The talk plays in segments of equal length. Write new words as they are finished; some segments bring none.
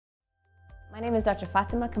My name is Dr.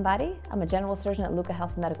 Fatima Khambaty. I'm a general surgeon at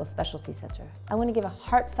LuccaHealth Medical Specialty Center. I want to give a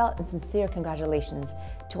heartfelt and sincere congratulations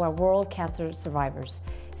to our world cancer survivors,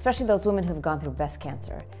 especially those women who have gone through breast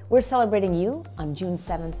cancer. We're celebrating you on June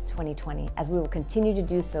 7th, 2020, as we will continue to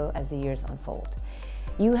do so as the years unfold.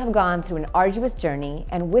 You have gone through an arduous journey,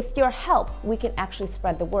 and with your help, we can actually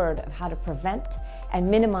spread the word of how to prevent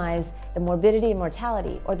and minimize the morbidity and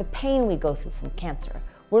mortality, or the pain we go through from cancer.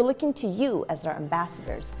 We're looking to you as our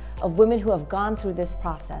ambassadors of women who have gone through this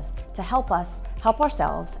process to help us, help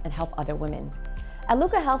ourselves, and help other women. At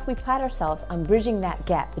LuccaHealth, we pride ourselves on bridging that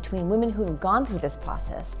gap between women who have gone through this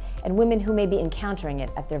process and women who may be encountering it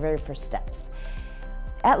at their very first steps.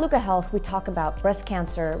 At LuccaHealth, we talk about breast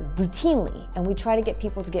cancer routinely, and we try to get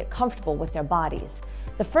people to get comfortable with their bodies.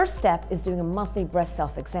 The first step is doing a monthly breast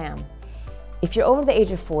self-exam. If you're over the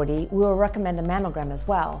age of 40, we will recommend a mammogram as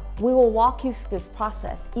well. We will walk you through this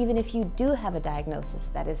process, even if you do have a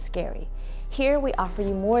diagnosis that is scary. Here, we offer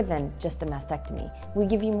you more than just a mastectomy. We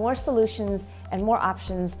give you more solutions and more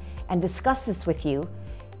options and discuss this with you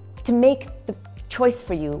to make the choice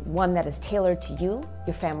for you one that is tailored to you,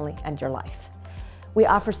 your family, and your life. We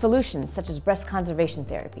offer solutions such as breast conservation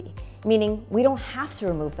therapy, meaning we don't have to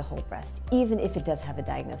remove the whole breast, even if it does have a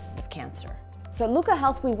diagnosis of cancer. So at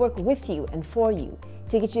LuccaHealth, we work with you and for you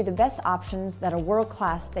to get you the best options that are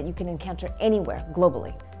world-class that you can encounter anywhere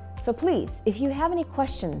globally. So please, if you have any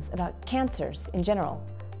questions about cancers in general,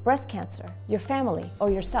 breast cancer, your family, or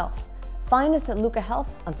yourself, find us at LuccaHealth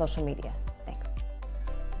on social media.